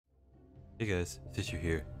Hey guys, Fisher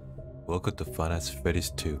here. Welcome to Five Nights at Freddy's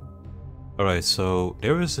 2. Alright, so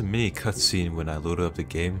there was a mini cutscene when I loaded up the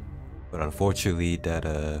game, but unfortunately that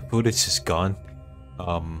footage is gone.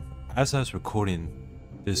 As I was recording,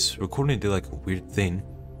 this recording did like a weird thing,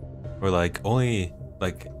 where like only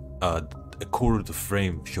like a quarter of the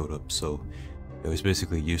frame showed up, so it was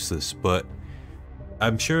basically useless. But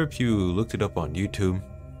I'm sure if you looked it up on YouTube,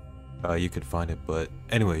 you could find it. But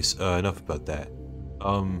anyways, enough about that.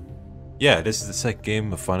 Yeah, this is the second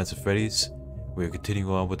game of Five Nights at Freddy's. We're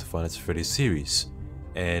continuing on with the Five Nights at Freddy's series,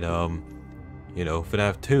 and you know,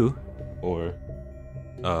 FNAF 2 or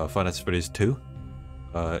Five Nights at Freddy's 2.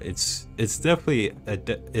 It's definitely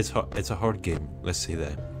it's a hard game. Let's say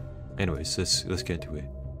that. Anyways, let's get into it.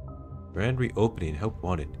 Grand reopening, help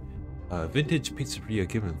wanted. Vintage pizzeria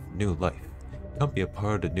given new life. Come be a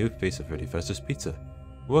part of the new face of Freddy Fazbear's Pizza.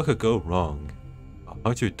 What could go wrong?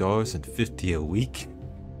 $100.50 a week?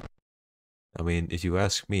 I mean, if you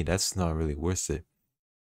ask me, that's not really worth it.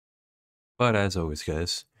 But as always,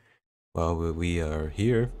 guys, while we are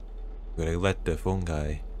here, we're gonna let the phone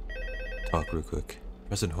guy talk real quick.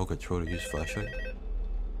 Press and hold control to use flashlight.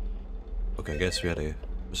 Okay, I guess we had to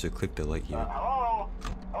just click the light here. Hello?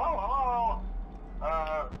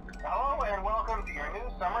 Hello and welcome to your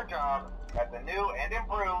new summer job at the new and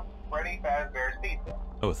improved Freddy Fazbear's Pizza.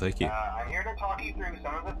 Oh, thank you. I'm here to talk you through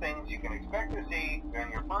some of the things you can expect to see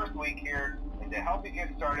during your first week here and to help you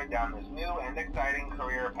get started down this new and exciting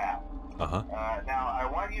career path. Now, I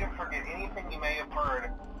want you to forget anything you may have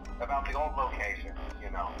heard about the old location,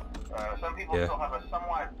 you know. Some people still have a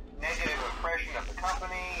somewhat negative impression of the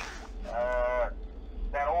company.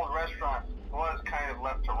 That old restaurant was kind of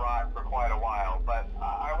left to rot for quite a while, but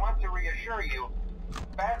I want to reassure you,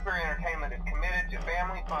 Fazbear Entertainment is committed to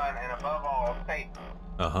family fun and above all, safety.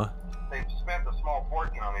 They've spent a small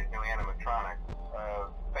fortune on these new animatronics.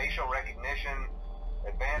 Facial recognition,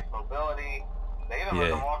 advanced mobility, they even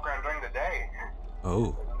let them walk around during the day.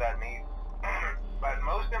 Oh. Isn't that neat? But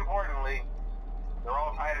most importantly, they're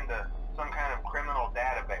all tied into some kind of criminal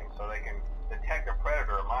database so they can detect a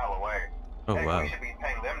predator a mile away. Oh, wow. We should be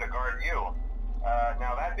paying them to guard you.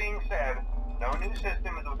 Now that being said, no new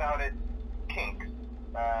system is without its kinks.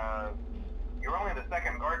 You're only the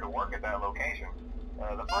second guard to work at that location.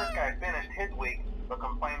 The first guy finished his week, but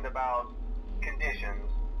complained about conditions.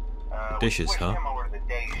 Dishes, we switched huh? him over to the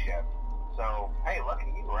day shift. So, hey, lucky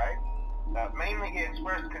you, right? Mainly he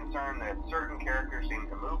expressed concern that certain characters seemed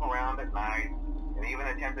to move around at night, and even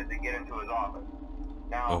attempted to get into his office.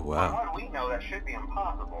 Now, from what we know, that should be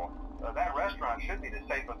impossible. That restaurant should be the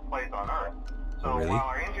safest place on Earth. So while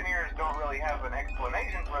our engineers don't really have an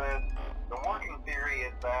explanation for this, the working theory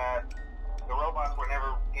is that the robots were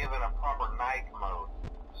never given a proper night mode.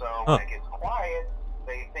 So when it gets quiet,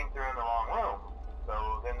 they think they're in the wrong room. So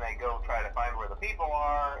then they go try to find where the people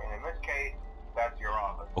are, and in this case, that's your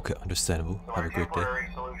office. Okay, understandable. So Have our a great day. temporary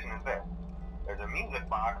solution is this. There's a music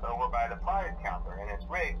box over by the prize counter, and it's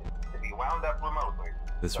rigged to be wound up remotely.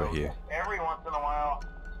 This right here. Every once in a while,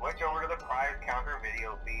 switch over to the prize counter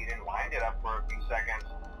video feed and wind it up for a few seconds.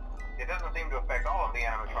 It doesn't seem to affect all of the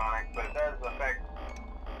animatronics, but it does affect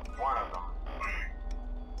one of them.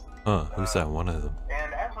 Who's that one of them?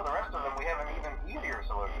 And as for the rest of them, we have an even easier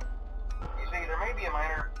solution. You see, there may be a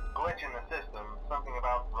minor glitch in the system, something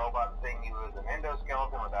about the robot seeing you as an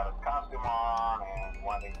endoskeleton without its costume on, and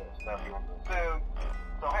wanting to stuff you into a suit.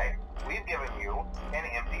 So hey, we've given you an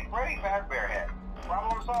empty Freddy Fazbear head.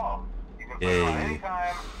 Problem solved. You can put it on any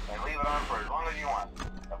time and leave it on for as long as you want.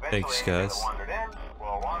 Eventually, thanks, guys. That wandered in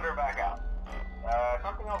will wander back out.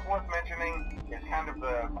 Something else worth mentioning is kind of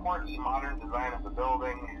the quirky modern design of the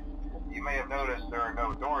building. You may have noticed there are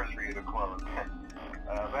no doors for you to close.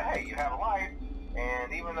 But hey, you have lights,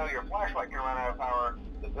 and even though your flashlight can run out of power,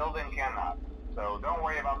 the building cannot. So don't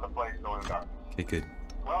worry about the place going dark. Okay, good.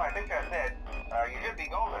 Well, I think that's it. You should be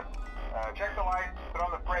golden. Check the lights, put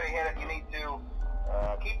on the Freddy head if you need to.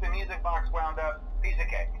 Keep the music box wound up. Piece of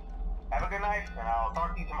cake. Have a good night, and I'll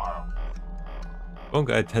talk to you tomorrow. One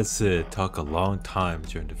guy tends to talk a long time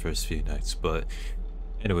during the first few nights, but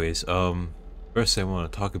anyways, first thing I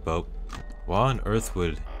want to talk about, why on earth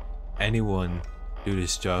would anyone do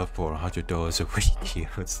this job for $100 a week?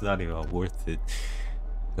 It's not even worth it,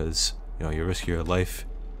 because you know you risk your life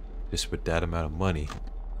just with that amount of money.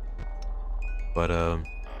 But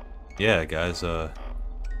yeah, guys, Five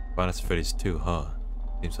Nights at Freddy's 2, huh?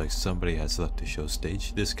 Seems like somebody has left the show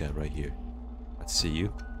stage. This guy right here. I see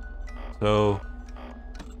you. So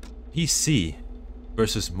PC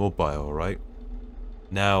versus mobile, right?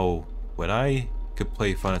 Now, when I could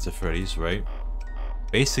play Five Nights at Freddy's, right?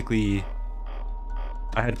 Basically,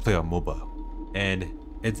 I had to play on mobile, and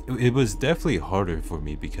it was definitely harder for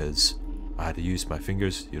me because I had to use my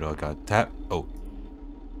fingers. You know, I got tap. Oh,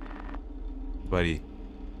 buddy.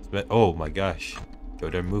 Oh my gosh. Yo,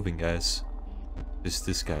 they're moving, guys.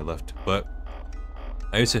 This guy left, but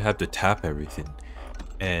I used to have to tap everything.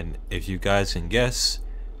 And if you guys can guess,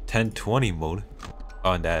 1020 mode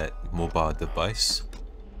on that mobile device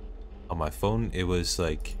on my phone, it was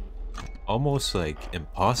like almost like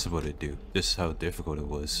impossible to do. Just how difficult it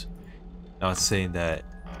was. Not saying that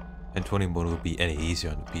 1020 mode would be any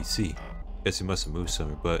easier on the PC. Guess he must have moved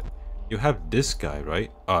somewhere, but you have this guy,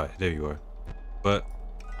 right? Ah, there you are. But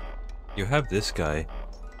you have this guy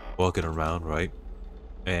walking around, right?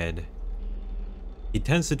 And he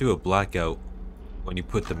tends to do a blackout when you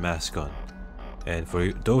put the mask on. And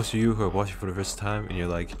for those of you who are watching for the first time and you're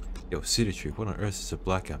like, yo, Cedartree, what on earth is a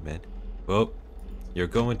blackout, man? Well, you're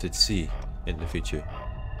going to see in the future.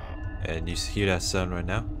 And you hear that sound right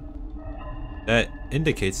now? That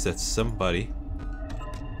indicates that somebody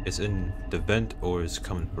is in the vent or is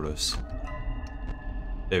coming for us.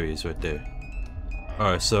 There he is right there.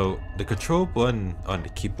 Alright, so the control button on the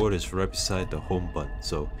keyboard is right beside the home button,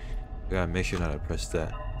 so you gotta make sure not to press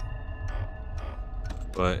that.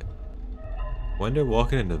 But when they're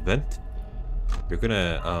walking in the vent, you're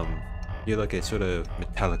gonna hear like a sort of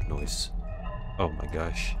metallic noise. Oh my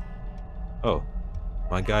gosh. Oh,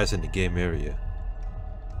 my guy's in the game area.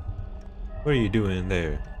 What are you doing in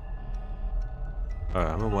there? Alright,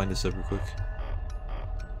 I'm gonna wind this up real quick.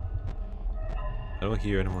 I don't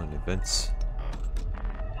hear anyone in the vents.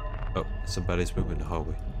 Oh, somebody's moving in the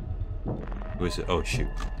hallway. Who is it? Oh shoot.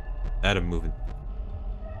 Adam moving.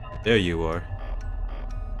 There you are.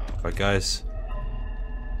 Alright guys.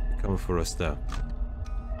 You're coming for us now.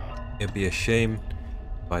 It'd be a shame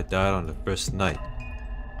if I died on the first night.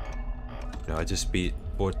 You know, I just beat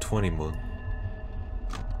 420 mode.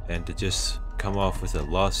 And to just come off with a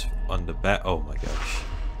loss on the bat. Oh my gosh.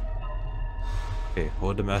 Okay,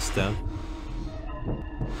 hold the mask down.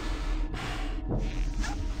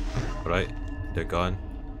 Alright, they're gone.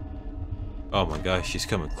 Oh my gosh, she's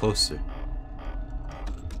coming closer.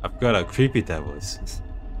 I forgot how creepy that was.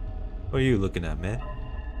 What are you looking at, man?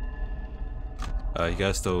 You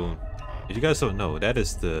guys don't know, that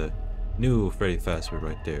is the new Freddy Fazbear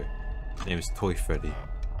right there. His name is Toy Freddy.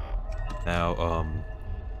 Now,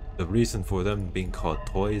 the reason for them being called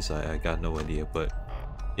toys, I got no idea, but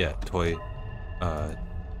yeah, Toy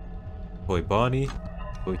Bonnie,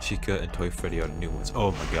 Toy Chica, and Toy Freddy are the new ones.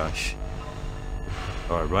 Oh my gosh.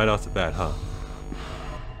 Alright, right off the bat, huh?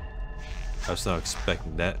 I was not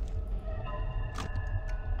expecting that.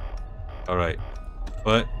 Alright,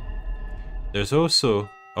 but there's also...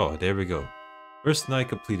 Oh, there we go. First night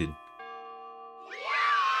completed.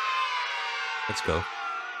 Let's go.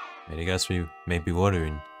 And you guys may be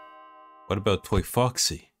wondering, what about Toy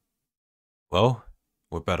Foxy? Well,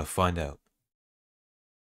 we're about to find out.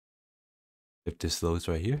 If this loads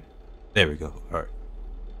right here. There we go. Alright.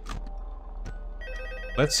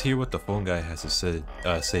 Let's hear what the phone guy has to say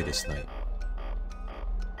this night.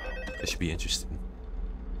 That should be interesting.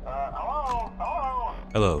 Hello? Hello?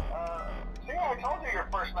 Hello. See, I told you your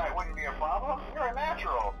first night wouldn't be a problem. You're a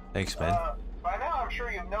natural. Thanks, man. By now, I'm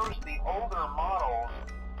sure you've noticed the older models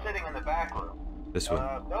sitting in the back room. This one.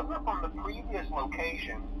 Those are from the previous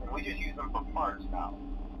location, and we just use them for parts now.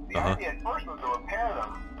 The idea at first was to repair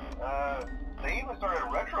them. They even started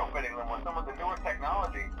retrofitting them with some of the newer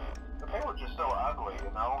technology, but they were just so ugly,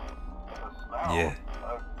 you know? The smell. Yeah.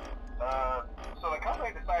 So the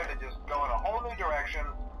company decided to just go in a whole new direction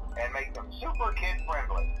and make them super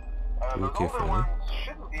kid-friendly. Those older ones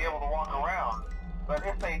shouldn't be able to walk around, but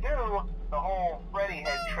if they do, the whole Freddy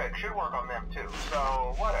head trick should work on them too,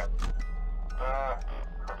 so whatever. I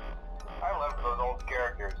love those old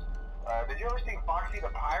characters. Did you ever see Foxy the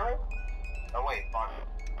Pirate? Oh wait, Foxy.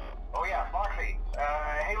 Oh yeah, Foxy.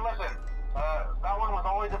 Hey listen, that one was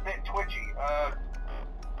always a bit twitchy.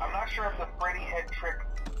 I'm not sure if the Freddy head trick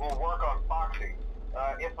will work on Foxy.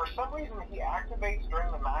 If for some reason he activates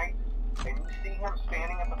during the night, and you see him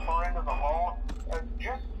standing at the far end of the hall,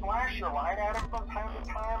 just flash your light at him from time to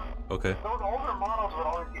time. Okay. Those older models would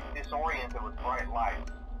always get disoriented with bright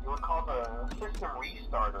lights. It would cause a system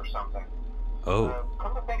restart or something. Oh.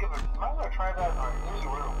 Come to think of it, you might want to try that on any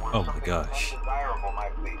room where something undesirable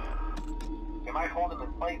might be. It might hold him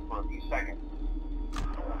in place for a few seconds.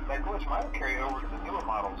 That glitch might carry over to the newer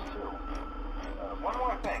models too. One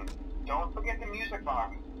more thing, don't forget the music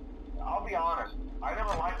box. I'll be honest, I never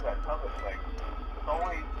liked that puppet thing. It's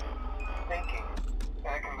always thinking,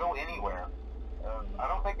 and it can go anywhere. I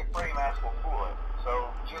don't think the Freddy mask will fool it, so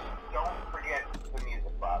just don't forget the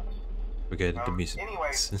music box. Forget the music box.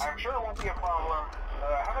 Anyway, I'm sure it won't be a problem.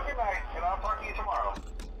 I'll talk to you tomorrow.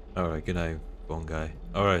 Alright, good night, phone guy.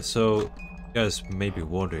 Alright, so you guys may be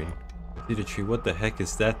wondering, Cedartree, what the heck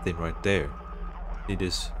is that thing right there? See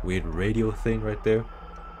this weird radio thing right there?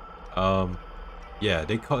 Yeah,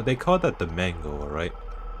 they call that the mango, alright?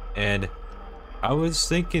 And I was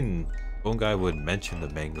thinking phone guy would mention the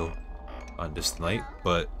mango on this night,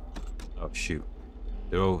 but oh shoot.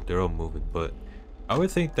 They're all moving, but I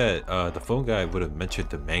would think that the phone guy would have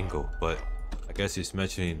mentioned the mango, but I guess he's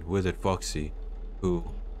mentioning Wizard Foxy, who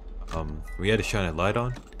we had to shine a light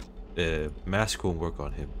on. The mask won't work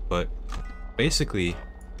on him, but basically,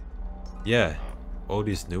 yeah, all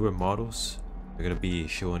these newer models are gonna be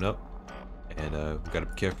showing up, and we gotta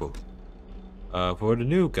be careful. For the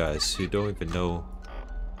new guys who don't even know,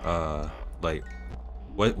 like,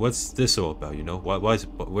 what's this all about? You know,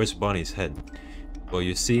 where's Bonnie's head? Well,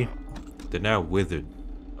 you see, they're now withered.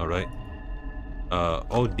 All right.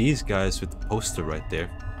 All these guys with the poster right there,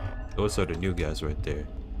 those are the new guys right there.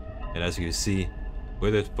 And as you can see,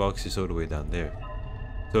 Withered Fox is all the way down there.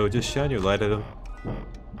 So just shine your light at him.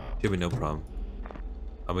 Should be no problem.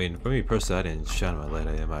 I mean, for me personally, I didn't shine my light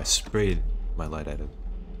at him. I sprayed my light at him.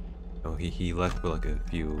 Oh, he left for like a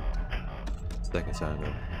few seconds. I don't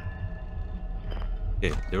know.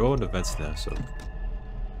 Okay, they're all in the vents now, so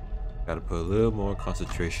gotta put a little more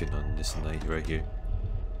concentration on this night right here.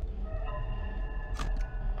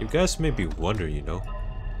 You guys may be wondering, you know,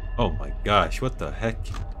 oh my gosh, what the heck?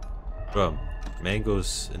 Bro,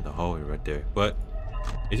 mangoes in the hallway right there. But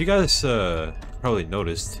if you guys probably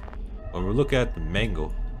noticed, when we look at the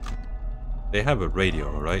mango, they have a radio,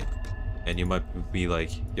 alright? And you might be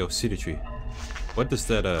like, yo, Cedartree, what does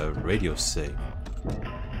that radio say?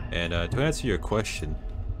 And to answer your question,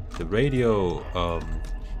 the radio,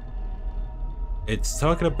 it's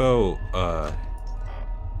talking about,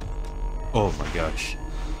 oh my gosh.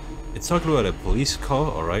 It's talking about a police call,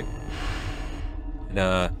 alright?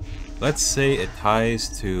 And let's say it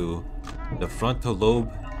ties to the frontal lobe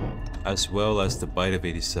as well as the bite of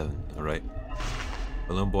 87, alright?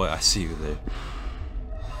 Balloon boy, I see you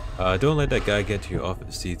there. Don't let that guy get to your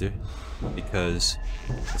office either, because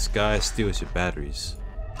this guy steals your batteries.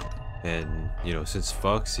 And, you know, since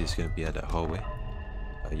Foxy's gonna be at that hallway,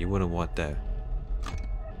 you wouldn't want that.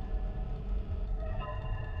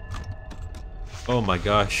 Oh my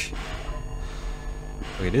gosh.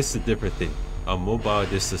 Okay, this is a different thing. On mobile,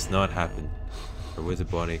 this does not happen. Or Wizard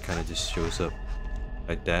Bonnie kind of just shows up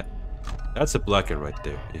like that. That's a blacker right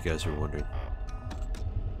there, you guys are wondering.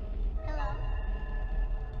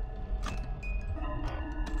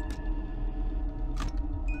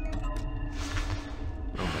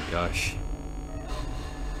 Oh my gosh.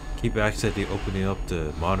 Keep accidentally opening up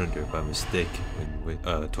the monitor by mistake when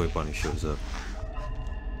Toy Bonnie shows up.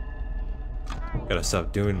 Gotta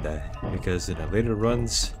stop doing that, because in the later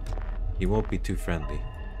runs, he won't be too friendly.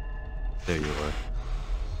 There you are.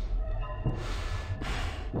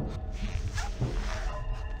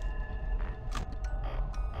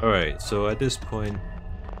 Alright, so at this point,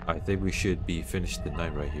 I think we should be finished the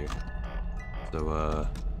night right here. So,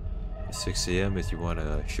 6 AM if you want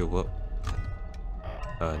to show up.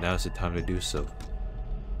 Now's the time to do so.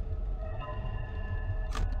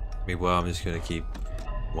 Meanwhile, I'm just gonna keep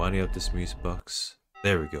winding up this music box.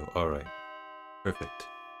 There we go. Alright. Perfect.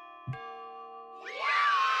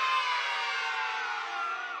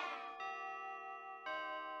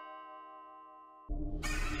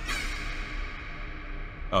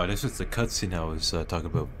 Oh, this was the cutscene I was talking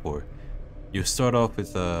about before. You start off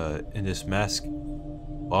with in this mask.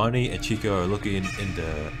 Bonnie and Chica are looking in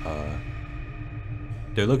the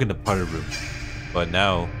they're looking at the party room. But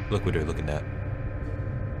now look what they're looking at.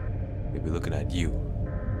 They'll be looking at you.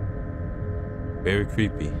 Very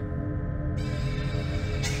creepy.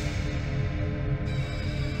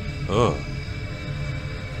 Oh.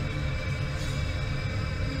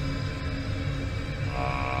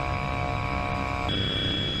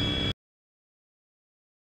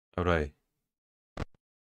 Alright.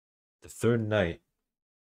 The third night.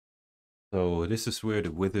 So this is where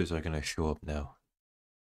the withers are gonna show up now.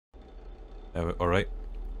 Alright.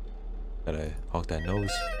 Gotta honk that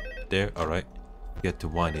nose. There, alright. Get to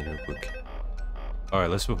winding real quick. Alright,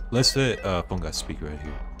 let's let phone guy speak right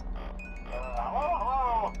here.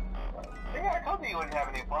 Hello? Yeah, I told you wouldn't have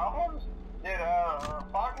any problems. Did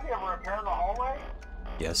Foxy ever appear in the hallway?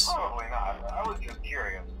 Yes. Probably not. I was just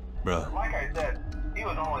curious. Bruh. Like I said, he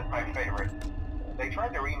was always my favorite. They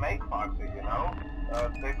tried to remake Foxy, you know?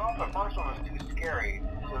 They thought the first one was too scary,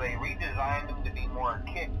 so they redesigned him to be more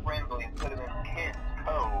kid-friendly and put him in Kids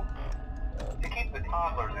Cove to keep the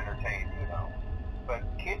toddlers entertained, you know? But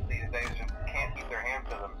kids these days just can't keep their hands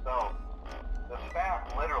to themselves. The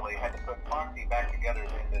staff literally had to put proxy back-togethers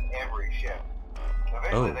in every shift.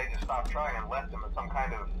 Eventually, they just stopped trying and left him as some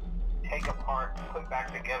kind of take-apart,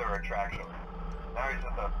 put-back-together attraction. Now he's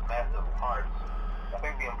just a mess of parts. I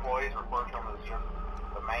think the employees refer to him as just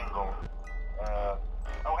the mangle.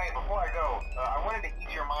 Oh hey, before I go, I wanted to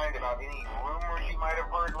ease your mind about any rumors you might have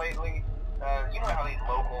heard lately. You know how these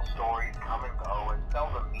local stories come and go and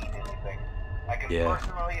seldom mean anything. I can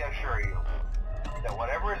personally assure you that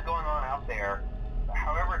whatever is going on out there,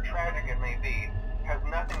 however tragic it may be, has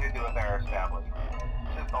nothing to do with our establishment.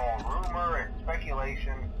 It's just all rumor and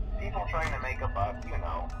speculation, people trying to make a buck, you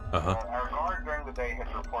know. Our guard during the day has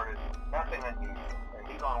reported nothing unusual, and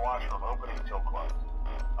he's on watch from opening till close.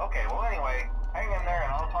 Okay, well anyway, hang in there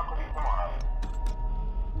and I'll talk with you tomorrow.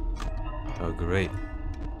 Oh, great.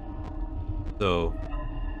 So,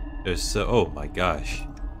 there's, oh my gosh.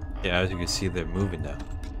 Yeah, as you can see, they're moving now.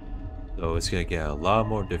 So it's gonna get a lot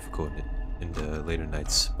more difficult in the later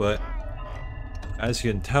nights. But, as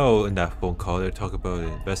you can tell in that phone call, they're talking about an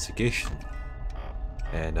investigation.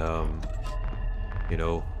 And, you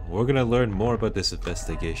know, we're gonna learn more about this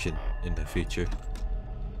investigation in the future.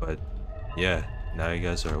 But, yeah, now you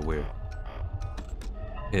guys are aware.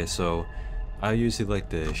 Okay, so I usually like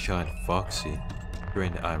to shine Foxy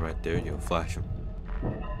during the eye right there, you know, flash him.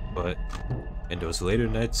 But in those later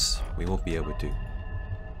nights, we won't be able to.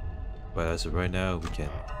 But as of right now, we can.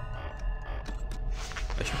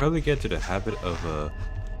 I should probably get to the habit of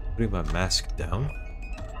putting my mask down.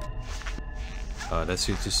 That's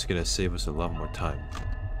just gonna save us a lot more time.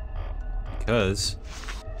 Because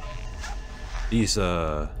these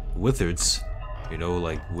wizards, you know,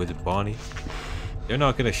 like Wizard Bonnie, they're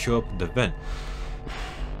not gonna show up in the vent.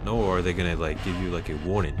 Nor are they gonna like give you like a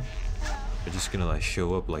warning. They're just gonna like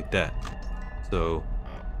show up like that. So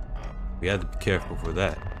we have to be careful for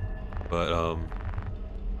that. But oh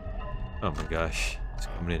my gosh, it's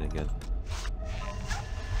coming in again.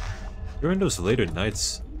 During those later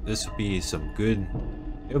nights, this would be some good.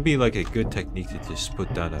 It would be like a good technique to just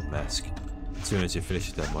put down a mask as soon as you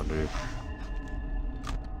finish that monitor.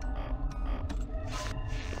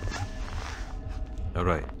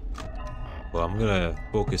 Alright. Well, I'm gonna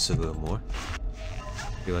focus a little more.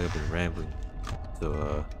 I feel like I've been rambling.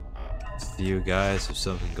 So, see you guys if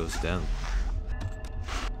something goes down.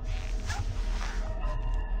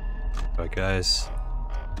 Alright guys.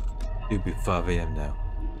 It'll be 5 AM now.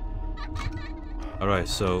 Alright,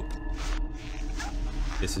 so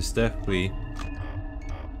this is definitely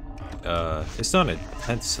it's not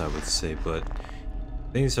intense, I would say, but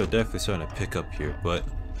things are definitely starting to pick up here. But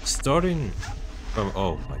starting from,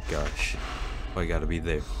 oh my gosh, I gotta be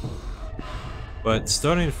there. But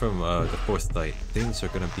starting from the fourth night, things are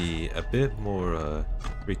gonna be a bit more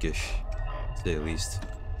freakish, to say the least.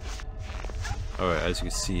 Alright, as you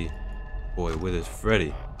can see, boy, with his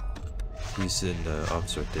Freddy, he's in the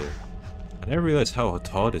office right there. I never realized how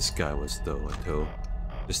tall this guy was though until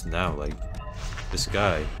just now. Like, this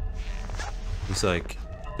guy, he's like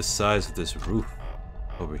the size of this roof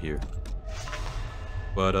over here.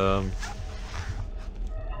 But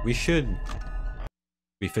we should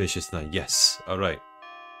be finished this night. Yes. Alright.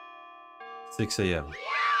 6 AM.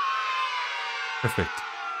 Perfect.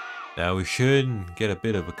 Now we should get a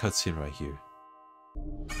bit of a cutscene right here.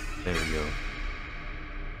 There we go.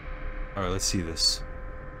 Alright, let's see this.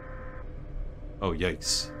 Oh,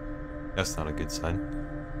 yikes. That's not a good sign.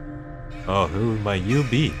 Oh, who might you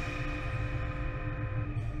be?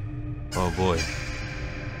 Oh boy.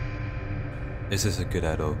 This isn't good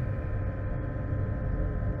at all.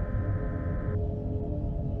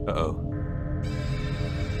 Uh-oh.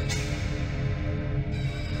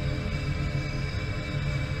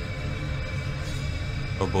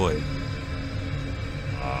 Oh boy.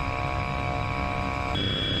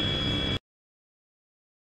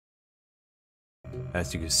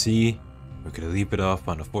 As you can see, we're gonna leave it off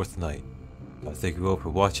on the fourth night. Thank you all for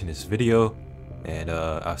watching this video, and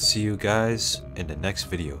I'll see you guys in the next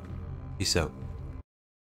video. Peace out.